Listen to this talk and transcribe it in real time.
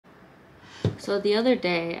So the other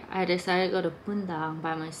day, I decided to go to Bundang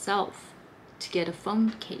by myself to get a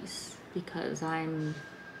phone case because I'm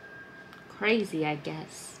crazy, I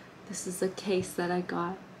guess. This is the case that I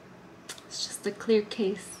got. It's just a clear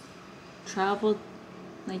case. Traveled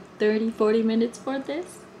like 30-40 minutes for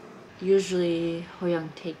this. Usually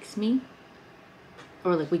Hoyoung takes me,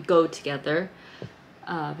 or like we go together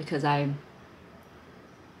because I'm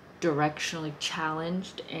directionally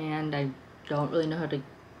challenged and I don't really know how to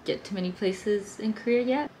get to many places in Korea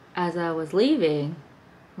yet. As I was leaving,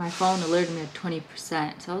 my phone alerted me at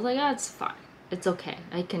 20%, so I was like, oh, it's fine, it's okay,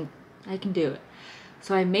 I can do it.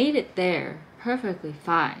 So I made it there perfectly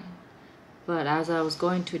fine, but as I was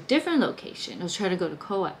going to a different location, I was trying to go to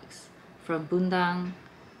COEX, from Bundang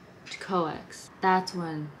to COEX. That's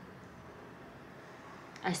when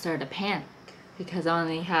I started to panic because I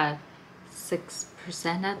only had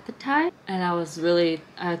 6% at the time, and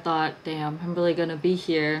I thought, damn, I'm really gonna be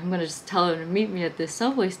here. I'm gonna just tell her to meet me at this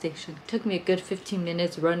subway station. It took me a good 15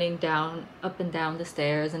 minutes running up and down the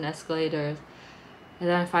stairs and escalators, and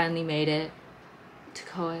then I finally made it to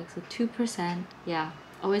COEX with 2%. Yeah,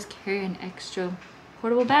 always carry an extra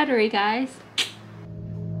portable battery, guys.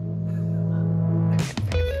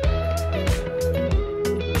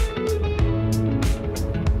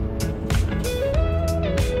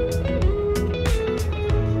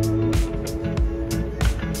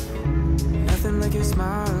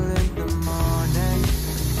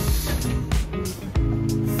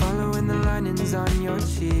 On your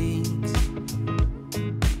cheeks,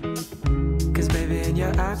 'cause baby in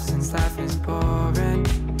your absence life is boring,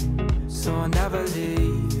 so I'll never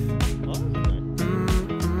leave.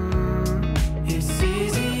 It's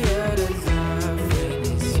easier to love when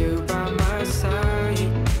it's you by my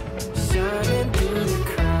side, shining through the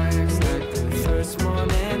cracks like the first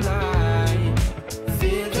morning light,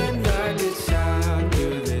 feeling like a child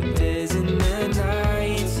through the days and the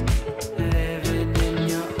nights, living in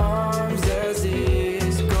your arms as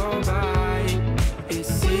years go by.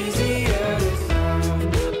 It's easier to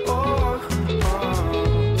love, oh,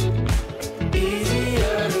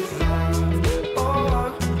 easier to love,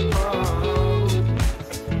 oh.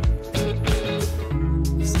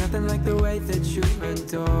 It's nothing like the way that you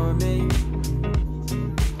adore me.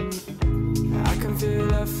 I can feel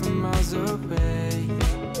love from miles away,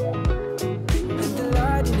 and the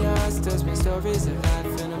light in your eyes tells me stories of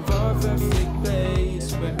life in a more perfect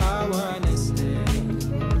place where I wanna stay.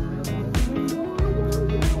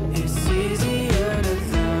 It's easier to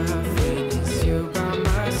love when it's you by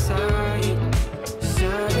my side,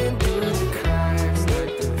 shining through the cracks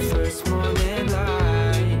like the first morning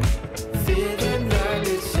light, feeling like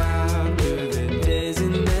a child through the days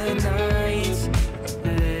and the nights,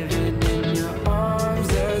 living in your arms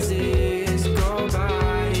as years go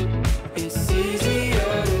by. It's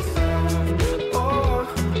easier to love, oh,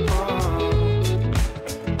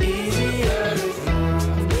 easier to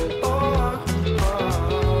love,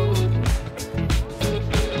 oh.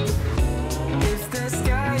 If the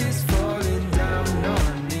sky is falling down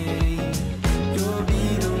on me, you'll be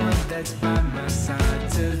the one that's by my side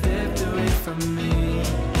to lift away from me.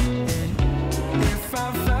 And if I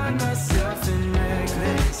find myself in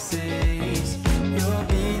reckless seas, you'll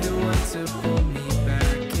be the one to pull me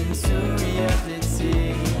back into reality.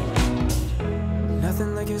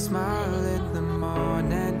 Nothing like your smile in the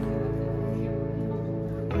morning,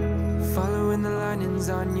 following the linings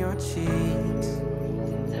on your cheeks,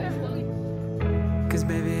 'cause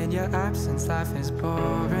baby in your absence life is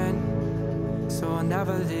boring, so I'll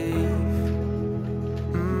never leave.